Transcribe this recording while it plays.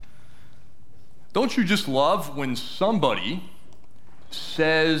Don't you just love when somebody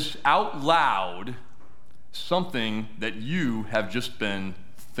says out loud something that you have just been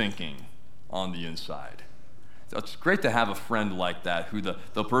thinking on the inside? So it's great to have a friend like that, who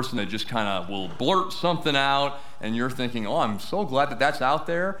the person that just kind of will blurt something out, and you're thinking, oh, I'm so glad that that's out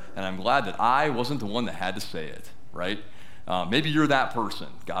there, and I'm glad that I wasn't the one that had to say it, right? Maybe you're that person.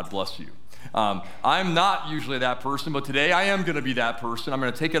 God bless you. I'm not usually that person, but today I am going to be that person. I'm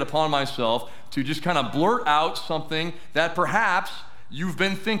going to take it upon myself to just kind of blurt out something that perhaps you've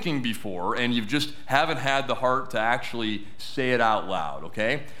been thinking before and you just haven't had the heart to actually say it out loud,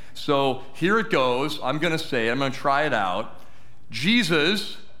 okay? So here it goes. I'm going to say it. I'm going to try it out.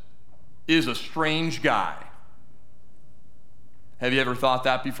 Jesus is a strange guy. Have you ever thought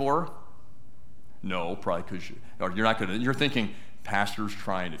that before? No, probably because you're thinking, pastor's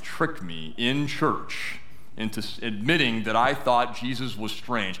trying to trick me in church into admitting that I thought Jesus was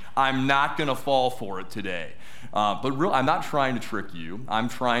strange. I'm not going to fall for it today. I'm not trying to trick you. I'm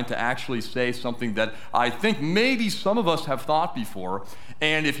trying to actually say something that I think maybe some of us have thought before.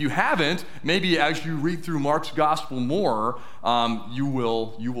 And if you haven't, maybe as you read through Mark's gospel more, you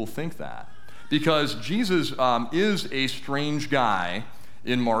will think that. Because Jesus is a strange guy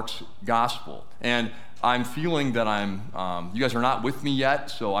in Mark's gospel. And I'm feeling that you guys are not with me yet,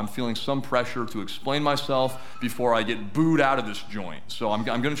 so I'm feeling some pressure to explain myself before I get booed out of this joint. So I'm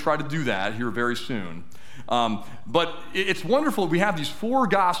going to try to do that here very soon. But it's wonderful. We have these four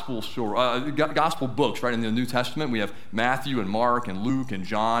gospel books, right, in the New Testament. We have Matthew and Mark and Luke and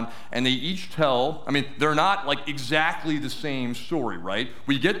John, and they each tell, they're not like exactly the same story, right?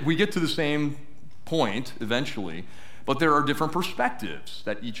 We get to the same point eventually, but there are different perspectives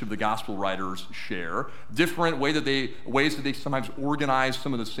that each of the gospel writers share, different ways that they sometimes organize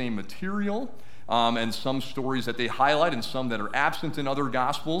some of the same material, and some stories that they highlight and some that are absent in other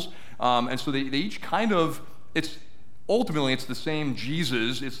gospels. And so they each kind of, ultimately it's the same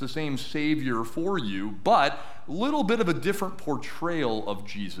Jesus, it's the same Savior for you, but a little bit of a different portrayal of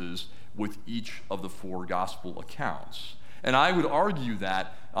Jesus with each of the four gospel accounts. And I would argue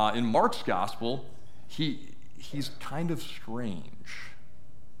that in Mark's gospel, he's kind of strange.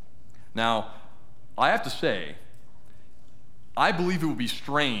 Now, I have to say, I believe it would be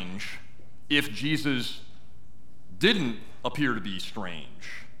strange if Jesus didn't appear to be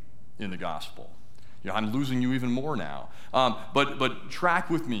strange in the gospel. I'm losing you even more now. But track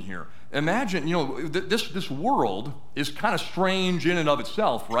with me here. Imagine, this world is kind of strange in and of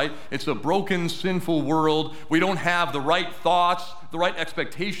itself, right? It's a broken, sinful world. We don't have the right thoughts, the right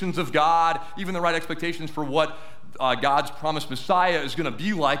expectations of God, even the right expectations for what God's promised Messiah is going to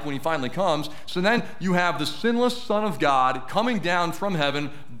be like when he finally comes. So then you have the sinless Son of God coming down from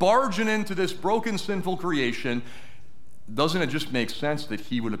heaven, barging into this broken, sinful creation. Doesn't it just make sense that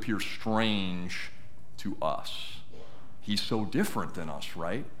he would appear strange to us? He's so different than us,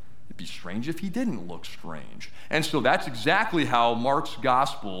 right? It'd be strange if he didn't look strange. And so that's exactly how Mark's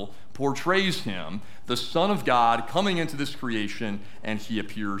gospel portrays him, the Son of God coming into this creation, and he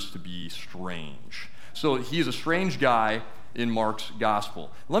appears to be strange. So he is a strange guy in Mark's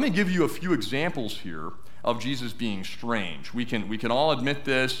gospel. Let me give you a few examples here of Jesus being strange. We can all admit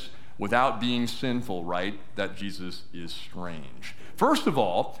this without being sinful, right? That Jesus is strange. First of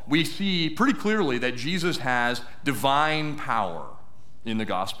all, we see pretty clearly that Jesus has divine power in the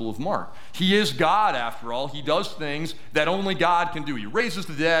Gospel of Mark. He is God, after all. He does things that only God can do. He raises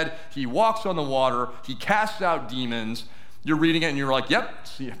the dead, he walks on the water, he casts out demons. You're reading it and you're like, yep,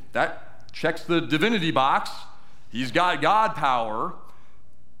 see, that checks the divinity box. He's got God power.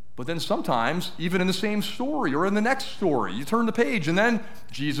 But then sometimes, even in the same story or in the next story, you turn the page and then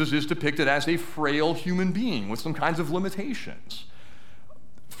Jesus is depicted as a frail human being with some kinds of limitations.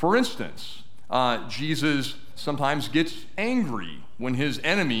 For instance, Jesus sometimes gets angry when his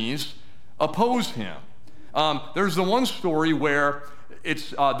enemies oppose him. There's the one story where it's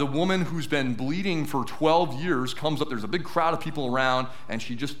the woman who's been bleeding for 12 years comes up, there's a big crowd of people around, and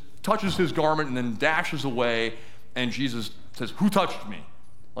she just touches his garment and then dashes away, and Jesus says, "Who touched me?"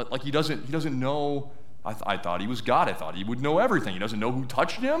 Like he doesn't know. I thought he was God. I thought he would know everything. He doesn't know who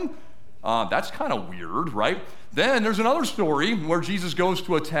touched him? That's kind of weird, right? Then there's another story where Jesus goes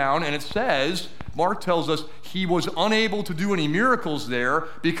to a town, and it says, Mark tells us, he was unable to do any miracles there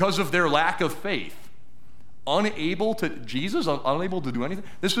because of their lack of faith. Unable to do anything?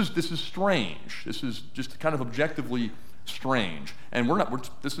 This is strange. This is just kind of objectively strange. And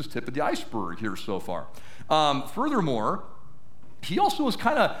this is tip of the iceberg here so far. Furthermore, he also is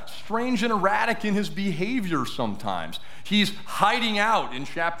kind of strange and erratic in his behavior sometimes. He's hiding out in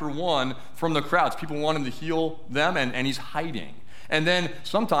chapter 1 from the crowds. People want him to heal them, and he's hiding. And then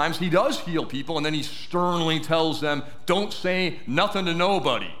sometimes he does heal people, and then he sternly tells them, don't say nothing to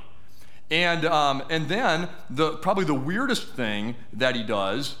nobody. And then probably the weirdest thing that he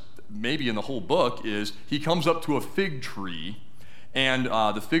does, maybe in the whole book, is he comes up to a fig tree, and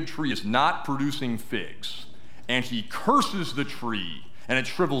the fig tree is not producing figs. And he curses the tree, and it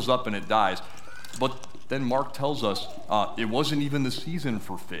shrivels up and it dies. But then Mark tells us it wasn't even the season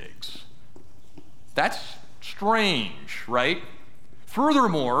for figs. That's strange, right?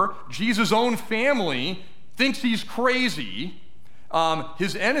 Furthermore, Jesus' own family thinks he's crazy.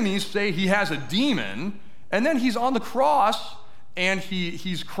 His enemies say he has a demon, and then he's on the cross, and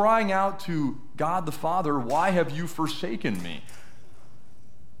he's crying out to God the Father, why have you forsaken me?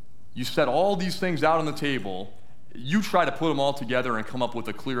 You set all these things out on the table. You try to put them all together and come up with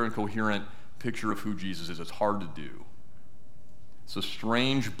a clear and coherent picture of who Jesus is. It's hard to do. It's a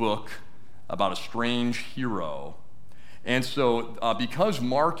strange book about a strange hero. And so because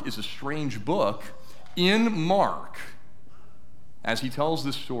Mark is a strange book, in Mark, as he tells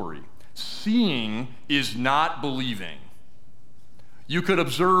this story, seeing is not believing. You could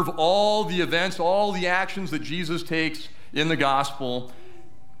observe all the events, all the actions that Jesus takes in the gospel,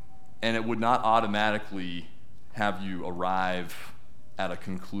 and it would not automatically have you arrive at a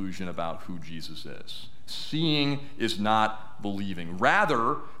conclusion about who Jesus is. Seeing is not believing.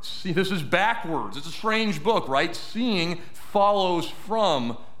 Rather, this is backwards. It's a strange book, right? Seeing follows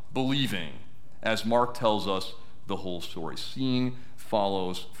from believing, as Mark tells us the whole story. Seeing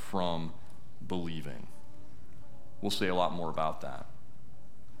follows from believing. We'll say a lot more about that.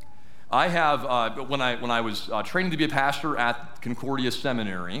 I have, when I was training to be a pastor at Concordia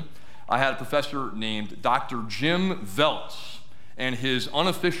Seminary, I had a professor named Dr. Jim Veltz, and his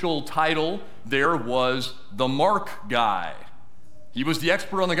unofficial title there was the Mark Guy. He was the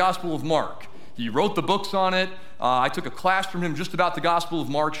expert on the Gospel of Mark. He wrote the books on it. I took a class from him just about the Gospel of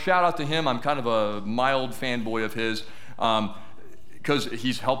Mark. Shout out to him. I'm kind of a mild fanboy of his because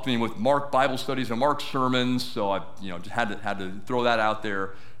he's helped me with Mark Bible studies and Mark sermons, so I just had to throw that out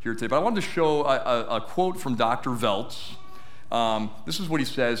there here today. But I wanted to show a quote from Dr. Veltz. This is what he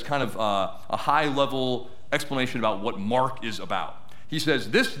says, kind of a high-level explanation about what Mark is about. He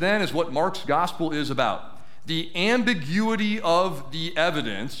says, "This then is what Mark's gospel is about. The ambiguity of the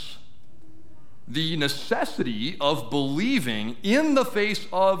evidence, the necessity of believing in the face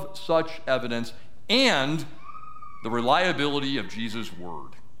of such evidence, and the reliability of Jesus'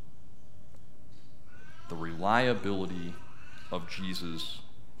 word." The reliability of Jesus'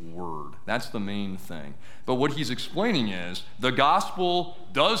 word. That's the main thing. But what he's explaining is the gospel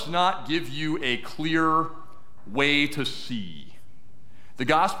does not give you a clear way to see. The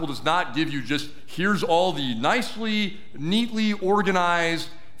gospel does not give you just, here's all the nicely, neatly organized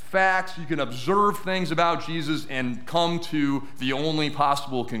facts. You can observe things about Jesus and come to the only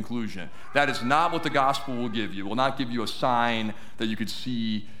possible conclusion. That is not what the gospel will give you. It will not give you a sign that you could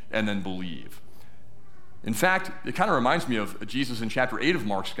see and then believe. In fact, it kind of reminds me of Jesus in chapter 8 of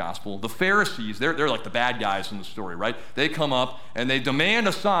Mark's gospel. The Pharisees, they're like the bad guys in the story, right? They come up and they demand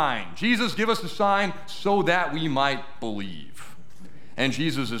a sign. Jesus, give us a sign so that we might believe. And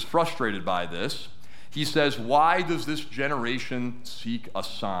Jesus is frustrated by this. He says, "Why does this generation seek a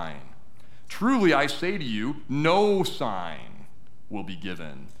sign? Truly, I say to you, no sign will be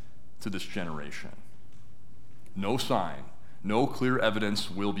given to this generation." No sign, no clear evidence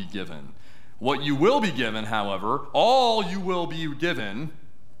will be given. What you will be given, however, all you will be given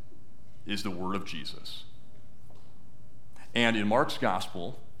is the word of Jesus. And in Mark's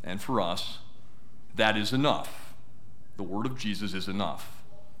gospel, and for us, that is enough. The word of Jesus is enough.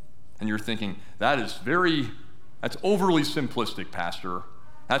 And you're thinking, that's overly simplistic, Pastor.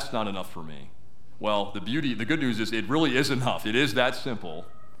 That's not enough for me. Well, the good news is it really is enough. It is that simple.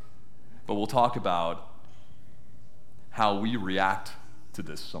 But we'll talk about how we react to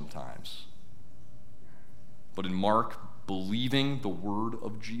this sometimes. But in Mark, believing the word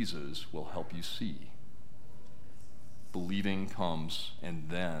of Jesus will help you see. Believing comes, and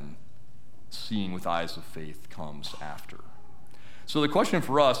then seeing with eyes of faith comes after. So the question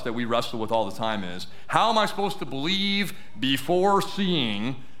for us that we wrestle with all the time is, how am I supposed to believe before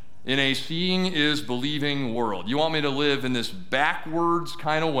seeing in a seeing is believing world? You want me to live in this backwards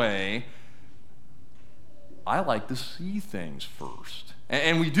kind of way? I like to see things first.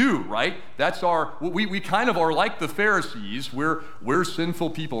 And we do, right? We kind of are like the Pharisees. We're sinful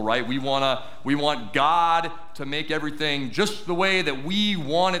people, right? We want God to make everything just the way that we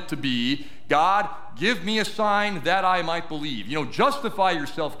want it to be. God, give me a sign that I might believe. Justify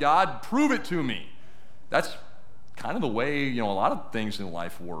yourself, God. Prove it to me. That's kind of the way, a lot of things in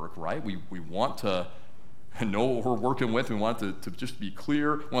life work, right? We want to and know what we're working with. We want it to just be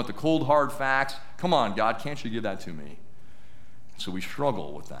clear. We want the cold, hard facts. Come on, God, can't you give that to me? So we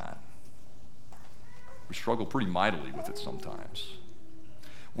struggle with that. We struggle pretty mightily with it sometimes.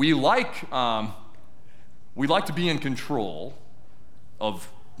 We like to be in control of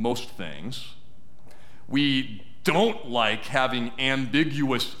most things. We don't like having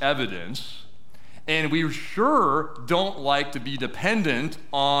ambiguous evidence, and we sure don't like to be dependent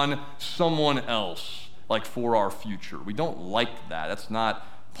on someone else, like for our future. We don't like that. That's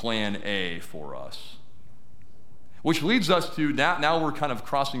not plan A for us. Which leads us to, now we're kind of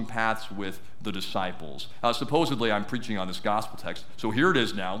crossing paths with the disciples. Supposedly, I'm preaching on this gospel text. So here it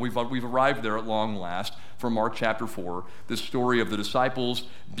is now. We've arrived there at long last from Mark chapter 4, this story of the disciples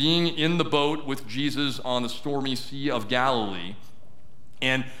being in the boat with Jesus on the stormy Sea of Galilee.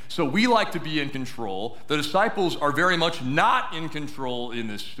 And so we like to be in control. The disciples are very much not in control in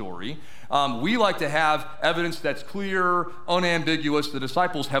this story. We like to have evidence that's clear, unambiguous. The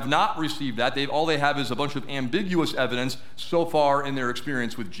disciples have not received that. All they have is a bunch of ambiguous evidence so far in their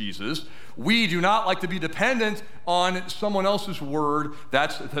experience with Jesus. We do not like to be dependent on someone else's word.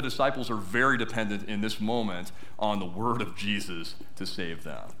 The disciples are very dependent in this moment on the word of Jesus to save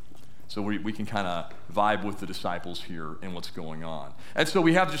them. So we can kind of vibe with the disciples here and what's going on. And so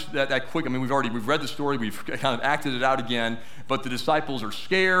we have just that quick, we've read the story, we've kind of acted it out again, but the disciples are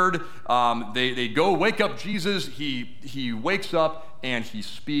scared. They go wake up Jesus. He wakes up and he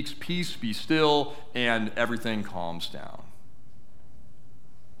speaks, "Peace, be still," and everything calms down.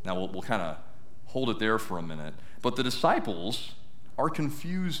 Now we'll kind of hold it there for a minute. But the disciples are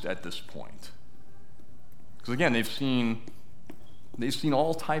confused at this point. Because again, they've seen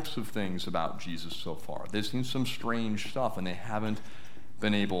all types of things about Jesus so far. They've seen some strange stuff, and they haven't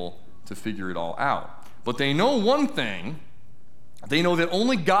been able to figure it all out. But they know one thing. They know that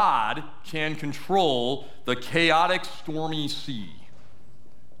only God can control the chaotic, stormy sea.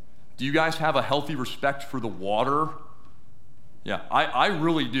 Do you guys have a healthy respect for the water? Yeah, I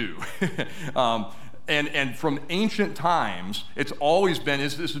really do. And from ancient times, it's always been,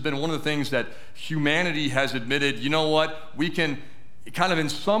 this has been one of the things that humanity has admitted, you know what, we can kind of in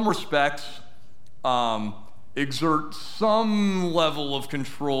some respects exert some level of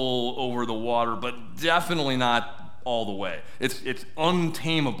control over the water, but definitely not all the way. It's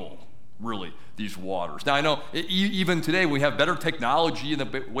untamable, really, these waters. Now I know even today we have better technology in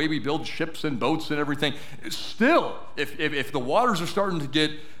the way we build ships and boats and everything. Still, if the waters are starting to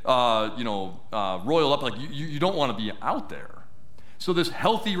get roil up, like you don't want to be out there. So this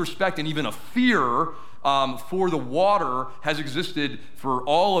healthy respect and even a fear for the water has existed for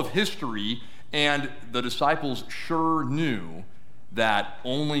all of history, and the disciples sure knew that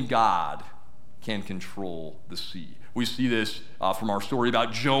only God can control the sea. We see this from our story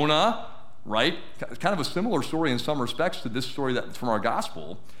about Jonah, right? Kind of a similar story in some respects to this story from our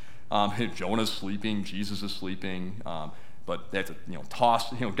gospel. Jonah's sleeping, Jesus is sleeping, but they have to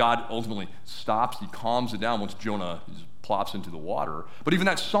toss. God ultimately stops, he calms it down once Jonah plops into the water. But even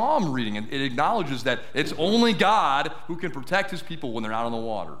that psalm reading, it acknowledges that it's only God who can protect his people when they're out on the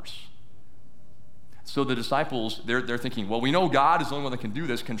waters. So the disciples, they're thinking, well, we know God is the only one that can do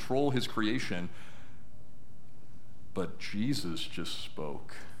this, control his creation. But Jesus just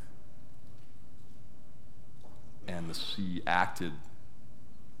spoke. And the sea acted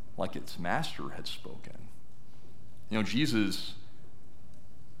like its master had spoken. Jesus,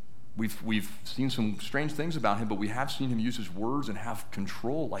 we've seen some strange things about him, but we have seen him use his words and have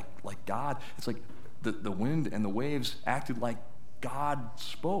control like God. It's like the wind and the waves acted like God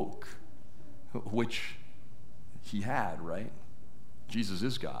spoke, which he had, right? Jesus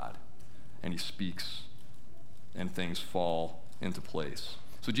is God, and he speaks, and things fall into place.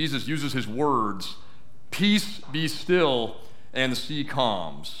 So Jesus uses his words, "Peace, be still," and the sea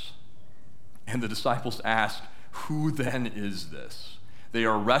calms. And the disciples ask, who then is this? They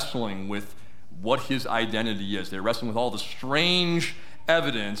are wrestling with what his identity is. They're wrestling with all the strange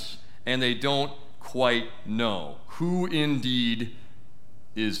evidence, and they don't quite know. Who indeed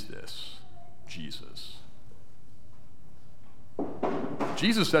is this Jesus?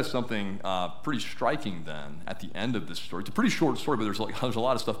 Jesus says something pretty striking then at the end of this story. It's a pretty short story, but there's a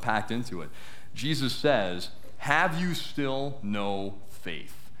lot of stuff packed into it. Jesus says, "Have you still no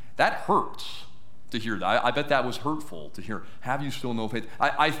faith?" That hurts to hear that. I bet that was hurtful to hear. Have you still no faith?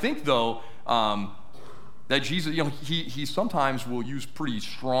 I think, though, that Jesus, he sometimes will use pretty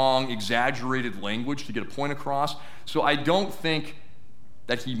strong, exaggerated language to get a point across. So I don't think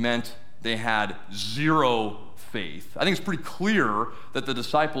that he meant they had zero faith. I think it's pretty clear that the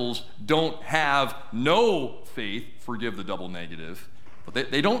disciples don't have no faith, forgive the double negative,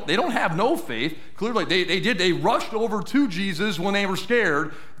 But they don't have no faith. Clearly, they rushed over to Jesus when they were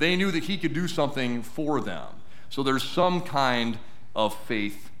scared. They knew that he could do something for them. So there's some kind of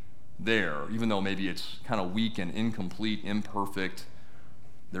faith there, even though maybe it's kind of weak and incomplete, imperfect.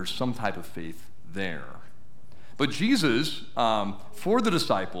 There's some type of faith there. But Jesus, for the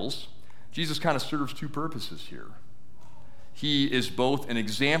disciples, Jesus kind of serves two purposes here. He is both an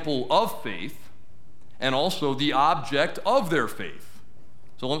example of faith and also the object of their faith.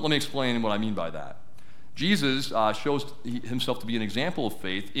 So let me explain what I mean by that. Jesus shows himself to be an example of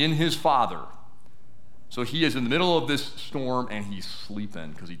faith in his Father. So he is in the middle of this storm and he's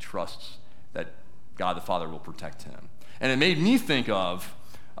sleeping because he trusts that God the Father will protect him. And it made me think of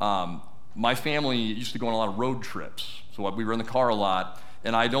my family used to go on a lot of road trips. So we were in the car a lot,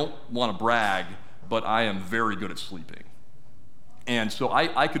 and I don't want to brag, but I am very good at sleeping. And so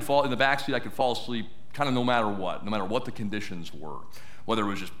I could fall in the backseat, I could fall asleep kind of no matter what the conditions were. Whether it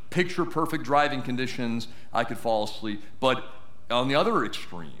was just picture perfect driving conditions, I could fall asleep. But on the other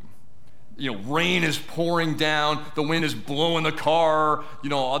extreme, rain is pouring down, the wind is blowing the car,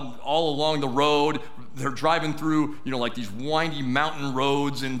 all along the road. They're driving through, like these windy mountain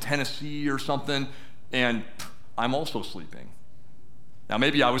roads in Tennessee or something, and I'm also sleeping. Now,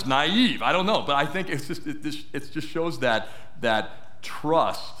 maybe I was naive, I don't know, but I think it just shows that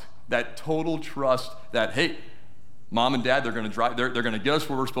trust, that total trust that, hey, Mom and Dad, they're going to drive, they're going to get us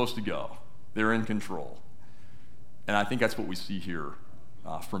where we're supposed to go. They're in control. And I think that's what we see here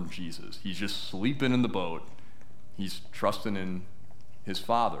from Jesus. He's just sleeping in the boat. He's trusting in his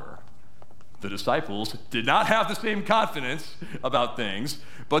Father. The disciples did not have the same confidence about things,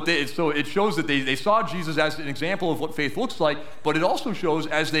 but so it shows that they saw Jesus as an example of what faith looks like, but it also shows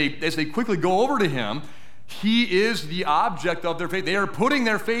as they quickly go over to him, he is the object of their faith. They are putting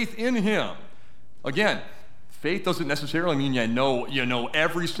their faith in him. Again, faith doesn't necessarily mean you know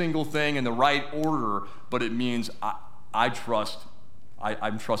every single thing in the right order, but it means I'm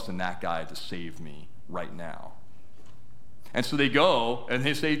trusting that guy to save me right now. And so they go and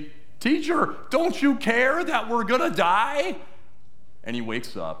they say, "Teacher, don't you care that we're going to die?" And he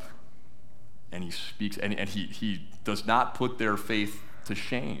wakes up and he speaks, and he does not put their faith to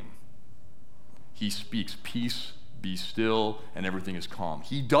shame. He speaks, "Peace, be still," and everything is calm.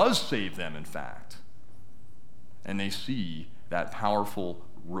 He does save them, in fact. And they see that powerful,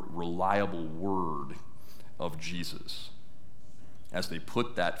 reliable word of Jesus as they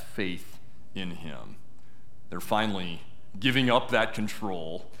put that faith in him. They're finally giving up that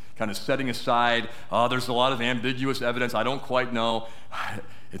control, kind of setting aside, there's a lot of ambiguous evidence, I don't quite know.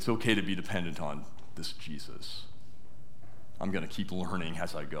 It's okay to be dependent on this Jesus. I'm going to keep learning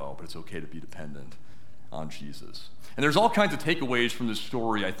as I go, but it's okay to be dependent on Jesus. And there's all kinds of takeaways from this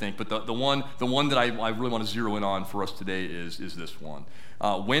story, I think, but the one that I really want to zero in on for us today is this one.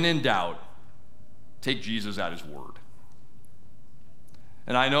 When in doubt, take Jesus at his word.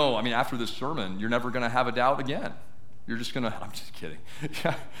 And I know, after this sermon, you're never going to have a doubt again. You're just going to, I'm just kidding.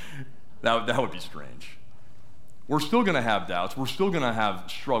 that would be strange. We're still going to have doubts. We're still going to have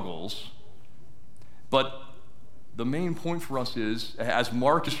struggles. But the main point for us is, as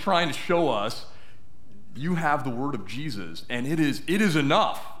Mark is trying to show us, you have the word of Jesus, and it is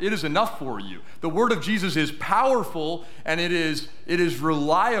enough. It is enough for you. The word of Jesus is powerful, and it is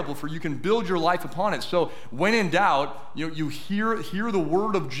reliable, for you can build your life upon it. So when in doubt, you hear the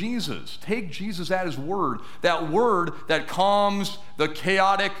word of Jesus. Take Jesus at his word, that calms the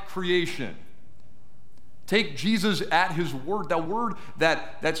chaotic creation. Take Jesus at his word, that word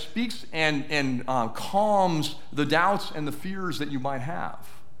that speaks and calms the doubts and the fears that you might have.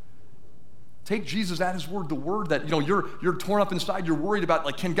 Take Jesus at his word, the word that you're torn up inside, you're worried about,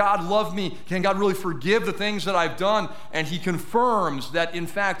 like, can God love me? Can God really forgive the things that I've done? And he confirms that, in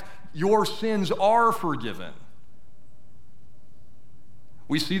fact, your sins are forgiven.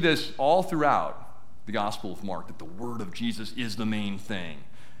 We see this all throughout the Gospel of Mark, that the word of Jesus is the main thing.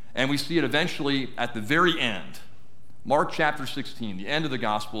 And we see it eventually at the very end. Mark chapter 16, the end of the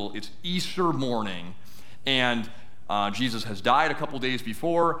Gospel, it's Easter morning, and Jesus has died a couple days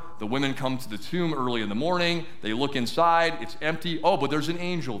before. The women come to the tomb early in the morning. They look inside. It's empty. Oh, but there's an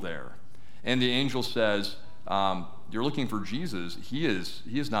angel there. And the angel says, you're looking for Jesus. He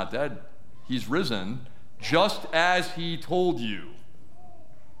is not dead. He's risen, just as he told you.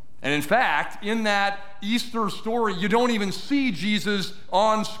 And in fact, in that Easter story, you don't even see Jesus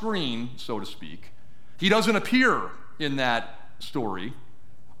on screen, so to speak. He doesn't appear in that story.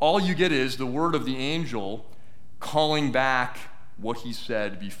 All you get is the word of the angel calling back what he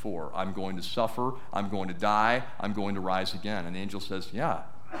said before. I'm going to suffer, I'm going to die, I'm going to rise again. And the angel says, yeah,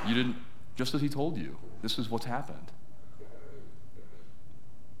 you didn't, just as he told you, this is what's happened.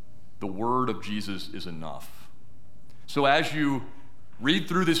 the word of Jesus is enough. So as you read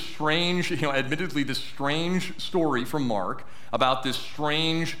through this strange, admittedly this strange story from Mark about this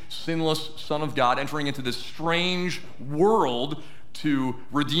strange, sinless Son of God entering into this strange world to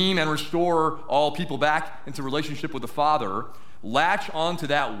redeem and restore all people back into relationship with the Father, latch onto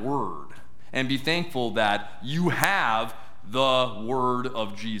that word and be thankful that you have the word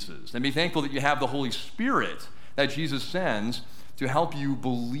of Jesus. And be thankful that you have the Holy Spirit that Jesus sends to help you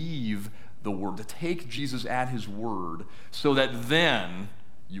believe the word, to take Jesus at his word so that then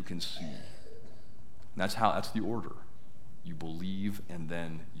you can see. And that's the order. You believe and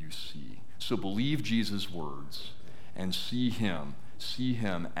then you see. So believe Jesus' words and see him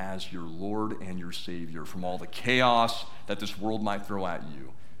as your Lord and your Savior from all the chaos that this world might throw at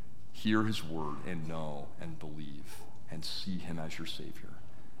you. Hear his word and know and believe and see him as your Savior.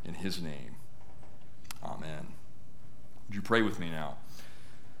 In his name, amen. Would you pray with me now?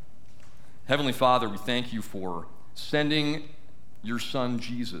 Heavenly Father, we thank you for sending your Son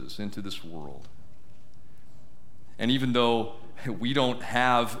Jesus into this world. And even though we don't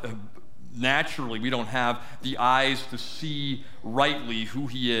have the eyes to see rightly who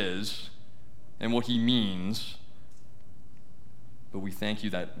he is and what he means, but we thank you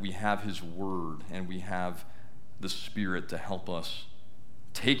that we have his word and we have the Spirit to help us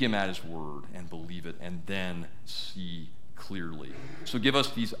take him at his word and believe it and then see clearly. So give us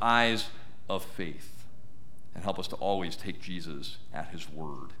these eyes of faith and help us to always take Jesus at his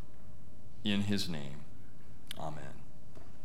word. In his name, amen.